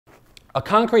A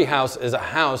concrete house is a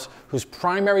house whose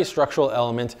primary structural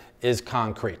element is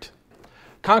concrete.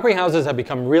 Concrete houses have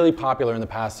become really popular in the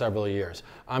past several years.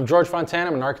 I'm Jorge Fontan.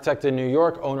 I'm an architect in New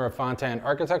York, owner of Fontan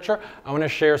Architecture. I want to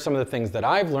share some of the things that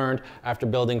I've learned after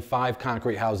building 5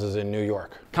 concrete houses in New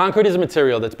York. Concrete is a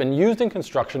material that's been used in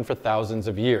construction for thousands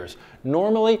of years.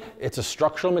 Normally, it's a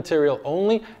structural material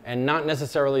only and not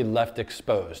necessarily left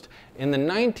exposed. In the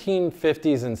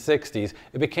 1950s and 60s,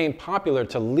 it became popular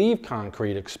to leave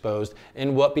concrete exposed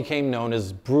in what became known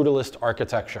as brutalist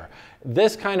architecture.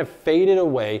 This kind of faded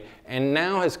away, and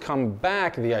now has come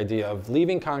back. The idea of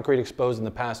leaving concrete exposed in the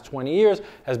past 20 years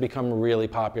has become really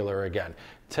popular again.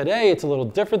 Today, it's a little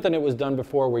different than it was done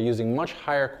before. We're using much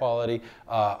higher quality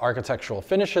architectural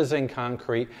finishes in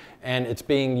concrete, and it's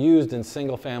being used in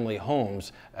single-family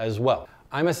homes as well.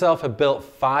 I myself have built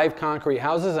 5 concrete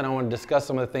houses, and I want to discuss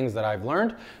some of the things that I've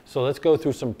learned. So let's go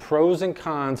through some pros and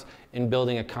cons in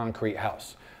building a concrete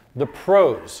house. The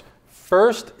pros.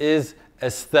 First is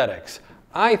aesthetics.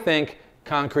 I think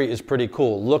concrete is pretty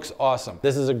cool, looks awesome.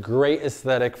 This is a great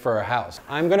aesthetic for a house.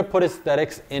 I'm going to put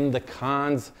aesthetics in the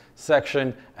cons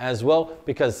section as well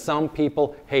because some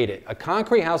people hate it. A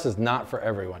concrete house is not for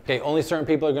everyone. Okay, only certain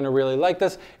people are going to really like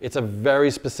this. It's a very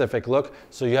specific look,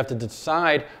 so you have to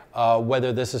decide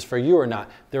whether this is for you or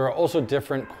not. There are also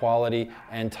different quality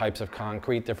and types of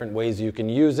concrete, different ways you can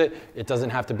use it. It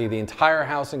doesn't have to be the entire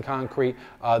house in concrete.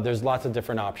 There's lots of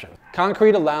different options.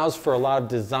 Concrete allows for a lot of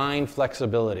design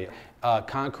flexibility.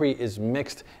 Concrete is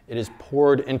mixed, it is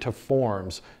poured into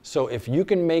forms. So if you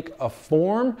can make a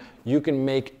form, you can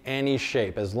make any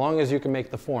shape, as long as you can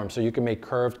make the form. So you can make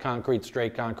curved concrete,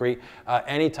 straight concrete,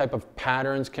 any type of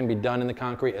patterns can be done in the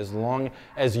concrete as long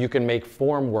as you can make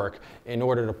form work in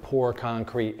order to pour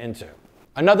concrete into.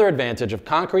 Another advantage of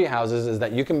concrete houses is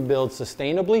that you can build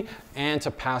sustainably and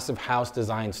to passive house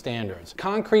design standards.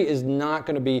 Concrete is not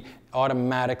going to be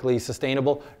automatically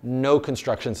sustainable. No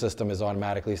construction system is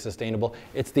automatically sustainable.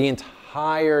 It's the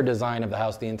entire design of the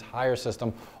house, the entire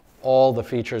system, all the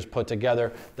features put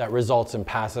together that results in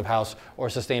passive house or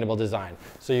sustainable design.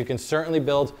 So you can certainly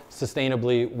build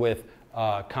sustainably with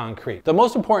concrete. The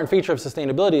most important feature of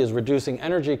sustainability is reducing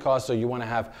energy costs, so you want to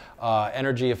have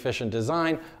energy efficient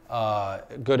design,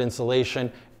 good insulation,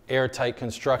 airtight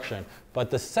construction. But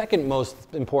the second most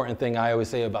important thing I always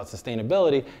say about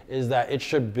sustainability is that it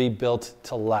should be built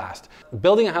to last.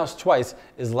 Building a house twice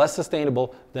is less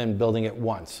sustainable than building it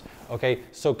once. Okay,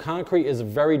 so concrete is a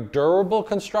very durable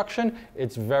construction.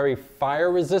 It's very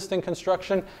fire resistant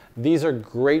construction. These are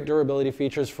great durability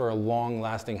features for a long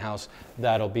lasting house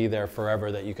that'll be there forever,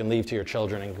 that you can leave to your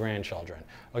children and grandchildren.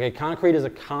 Okay, concrete is a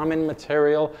common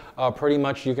material. Pretty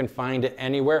much you can find it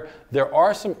anywhere. There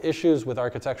are some issues with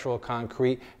architectural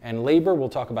concrete and labor we'll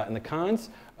talk about in the cons,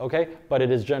 okay, but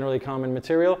it is generally common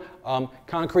material.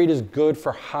 Concrete is good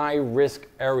for high risk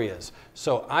areas.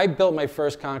 So I built my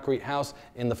first concrete house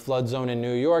in the flood zone in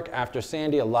New York. After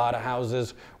Sandy, a lot of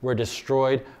houses were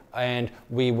destroyed, and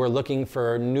we were looking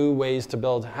for new ways to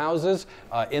build houses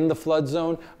in the flood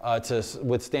zone to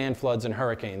withstand floods and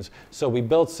hurricanes. So we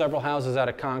built several houses out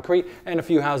of concrete and a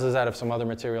few houses out of some other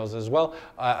materials as well,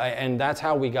 and that's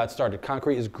how we got started.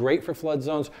 Concrete is great for flood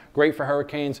zones, great for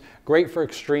hurricanes, great for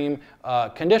extreme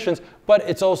conditions, but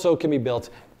it's also can be built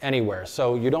anywhere.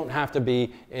 So you don't have to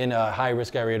be in a high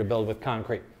risk area to build with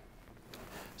concrete.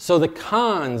 So the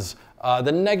cons,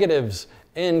 the negatives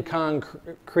in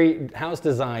concrete house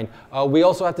design, we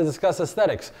also have to discuss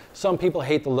aesthetics. Some people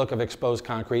hate the look of exposed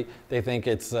concrete. They think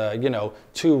it's you know,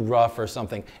 too rough or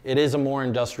something. It is a more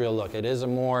industrial look. It is a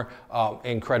more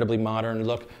incredibly modern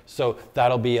look. So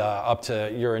that'll be up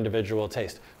to your individual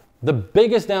taste. The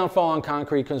biggest downfall in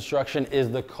concrete construction is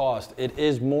the cost. It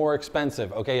is more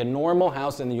expensive. Okay, a normal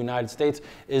house in the United States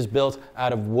is built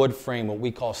out of wood frame, what we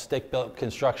call stick-built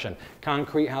construction.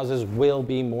 Concrete houses will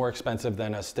be more expensive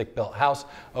than a stick-built house.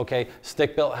 Okay,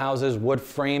 stick-built houses, wood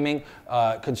framing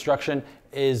construction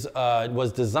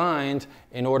was designed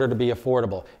in order to be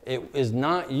affordable. It is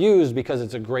not used because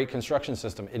it's a great construction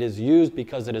system. It is used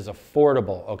because it is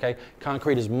affordable, okay?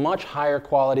 Concrete is much higher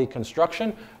quality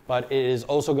construction, but it is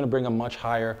also going to bring a much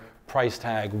higher price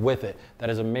tag with it. That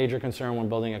is a major concern when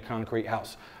building a concrete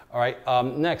house. All right,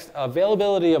 next,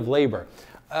 availability of labor.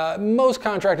 Most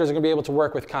contractors are going to be able to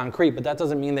work with concrete, but that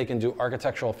doesn't mean they can do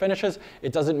architectural finishes.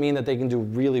 It doesn't mean that they can do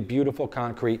really beautiful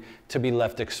concrete to be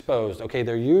left exposed. Okay,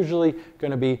 they're usually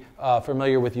going to be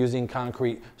familiar with using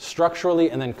concrete structurally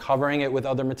and then covering it with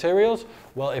other materials.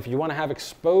 Well, if you want to have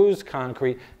exposed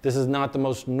concrete, this is not the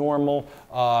most normal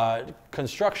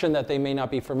construction that they may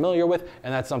not be familiar with,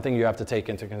 and that's something you have to take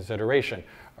into consideration.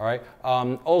 All right.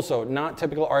 Also, not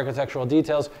typical architectural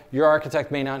details. Your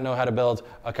architect may not know how to build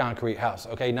a concrete house.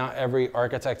 Okay, not every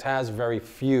architect has. Very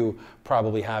few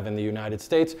probably have in the United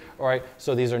States. All right.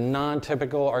 So these are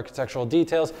non-typical architectural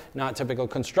details, not typical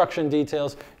construction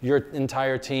details. Your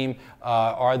entire team,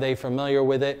 are they familiar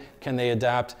with it? Can they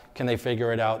adapt? Can they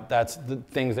figure it out? That's the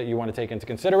things that you want to take into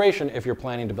consideration if you're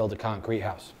planning to build a concrete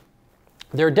house.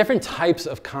 There are different types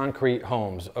of concrete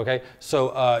homes, okay?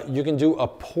 So you can do a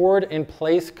poured in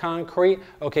place concrete,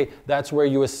 okay? That's where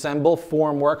you assemble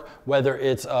formwork, whether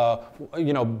it's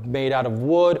made out of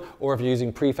wood or if you're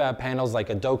using prefab panels like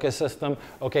a DOCA system,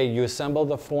 okay? You assemble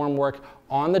the formwork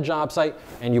on the job site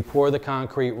and you pour the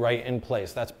concrete right in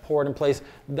place. That's poured in place.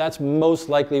 That's most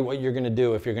likely what you're gonna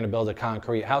do if you're gonna build a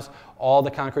concrete house. All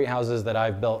the concrete houses that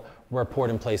I've built were poured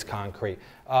in place concrete.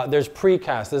 There's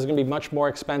precast. This is going to be much more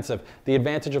expensive. The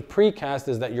advantage of precast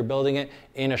is that you're building it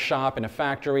in a shop, in a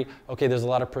factory. Okay, there's a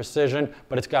lot of precision,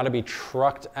 but it's got to be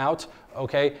trucked out.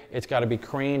 Okay, it's got to be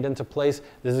craned into place.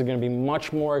 This is going to be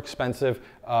much more expensive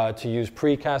to use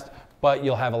precast, but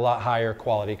you'll have a lot higher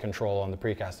quality control on the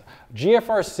precast.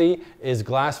 GFRC is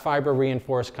glass fiber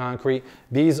reinforced concrete.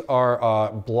 These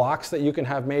are blocks that you can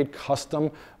have made,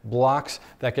 custom blocks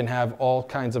that can have all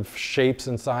kinds of shapes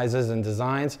and sizes and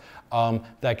designs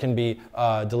that can be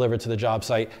delivered to the job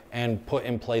site and put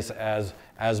in place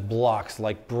as blocks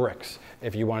like bricks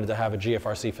if you wanted to have a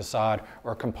GFRC facade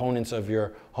or components of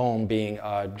your home being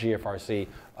GFRC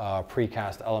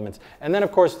precast elements. And then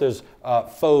of course there's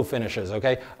faux finishes,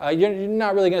 okay? You're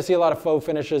not really gonna see a lot of faux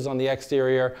finishes on the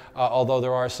exterior, although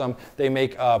there are some. They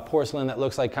make porcelain that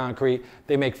looks like concrete.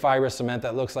 They make fibrous cement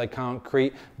that looks like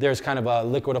concrete. There's kind of a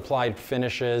liquid applied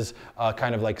finishes,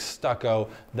 kind of like stucco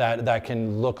that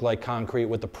can look like concrete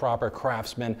with the proper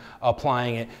craftsman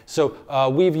applying it. So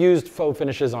we've used faux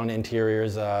finishes on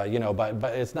interiors,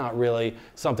 but it's not really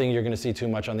something you're gonna see too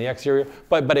much on the exterior,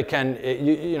 but it can,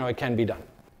 it can be done.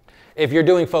 If you're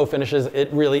doing faux finishes, it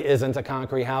really isn't a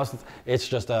concrete house. It's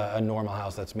just a normal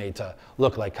house that's made to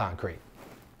look like concrete.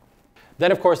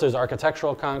 Then, of course, there's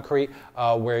architectural concrete,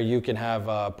 where you can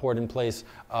have poured in place,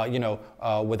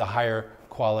 with a higher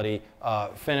quality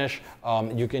finish.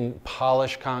 You can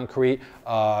polish concrete.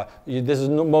 This is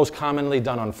most commonly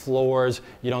done on floors.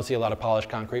 You don't see a lot of polished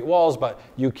concrete walls, but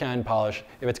you can polish.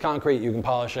 If it's concrete, you can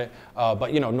polish it.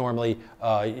 But normally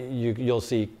you'll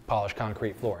see polished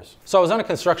concrete floors. So I was on a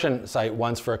construction site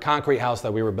once for a concrete house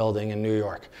that we were building in New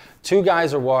York. Two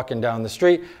guys are walking down the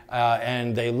street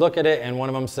and they look at it and one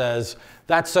of them says,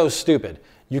 "That's so stupid.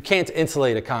 You can't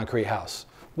insulate a concrete house."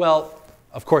 Well,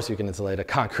 of course you can insulate a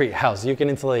concrete house. You can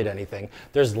insulate anything.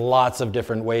 There's lots of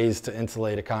different ways to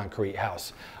insulate a concrete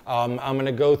house. I'm going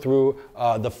to go through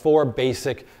the 4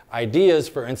 basic ideas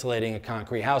for insulating a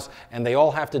concrete house, and they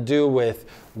all have to do with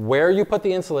where you put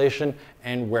the insulation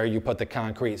and where you put the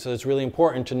concrete. So it's really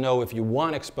important to know if you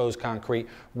want exposed concrete,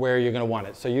 where you're going to want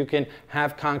it. So you can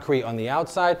have concrete on the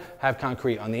outside, have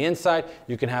concrete on the inside,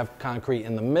 you can have concrete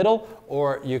in the middle,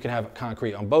 or you can have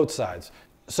concrete on both sides.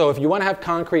 So if you want to have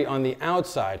concrete on the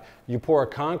outside, you pour a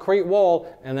concrete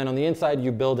wall, and then on the inside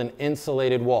you build an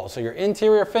insulated wall. So your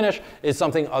interior finish is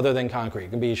something other than concrete. It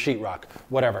can be sheetrock,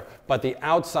 whatever. But the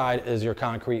outside is your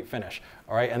concrete finish,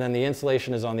 all right? And then the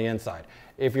insulation is on the inside.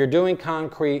 If you're doing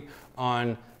concrete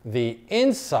on the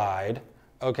inside,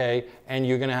 okay, and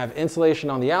you're going to have insulation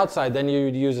on the outside, then you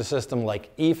would use a system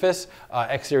like EIFS,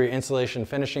 exterior insulation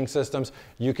finishing systems.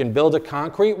 You can build a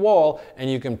concrete wall and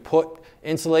you can put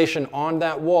insulation on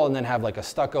that wall and then have like a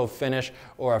stucco finish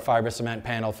or a fiber cement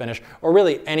panel finish or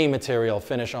really any material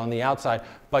finish on the outside,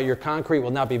 but your concrete will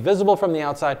not be visible from the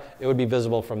outside, it would be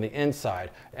visible from the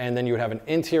inside, and then you would have an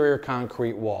interior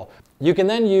concrete wall. You can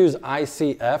then use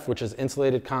ICF, which is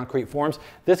insulated concrete forms.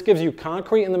 This gives you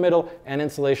concrete in the middle and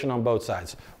insulation on both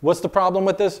sides. What's the problem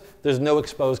with this? There's no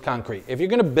exposed concrete. If you're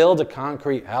going to build a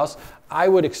concrete house, I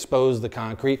would expose the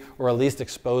concrete, or at least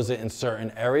expose it in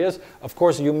certain areas. Of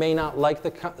course, you may not like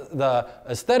the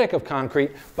aesthetic of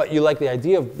concrete, but you like the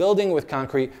idea of building with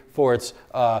concrete for its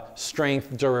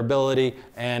strength, durability,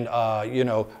 and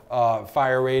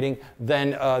fire rating.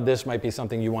 Then this might be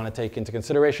something you want to take into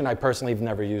consideration. I personally have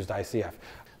never used ICF.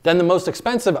 Then the most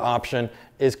expensive option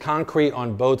is concrete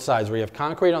on both sides, where you have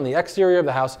concrete on the exterior of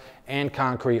the house and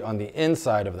concrete on the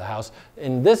inside of the house.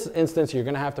 In this instance, you're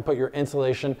going to have to put your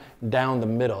insulation down the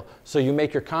middle. So you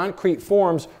make your concrete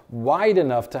forms wide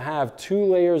enough to have 2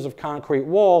 layers of concrete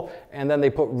wall, and then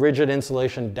they put rigid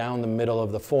insulation down the middle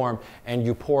of the form, and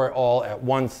you pour it all at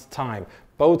one time.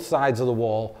 Both sides of the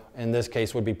wall, in this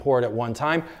case, would be poured at one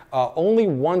time. Only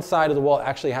one side of the wall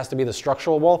actually has to be the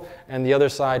structural wall, and the other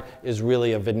side is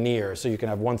really a veneer. So you can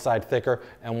have one side thicker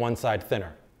and one side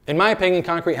thinner. In my opinion,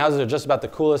 concrete houses are just about the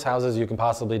coolest houses you can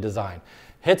possibly design.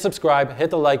 Hit subscribe, hit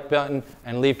the like button,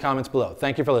 and leave comments below.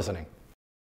 Thank you for listening.